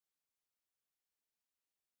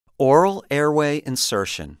Oral airway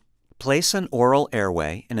insertion. Place an oral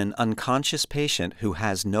airway in an unconscious patient who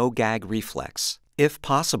has no gag reflex. If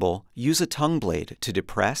possible, use a tongue blade to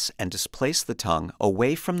depress and displace the tongue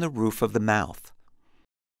away from the roof of the mouth.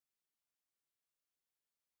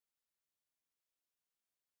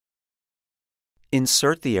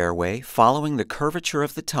 Insert the airway following the curvature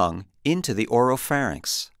of the tongue into the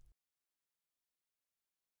oropharynx.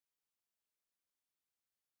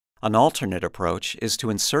 An alternate approach is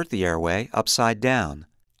to insert the airway upside down.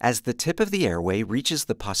 As the tip of the airway reaches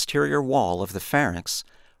the posterior wall of the pharynx,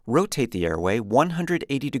 rotate the airway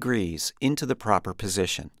 180 degrees into the proper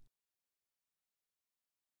position.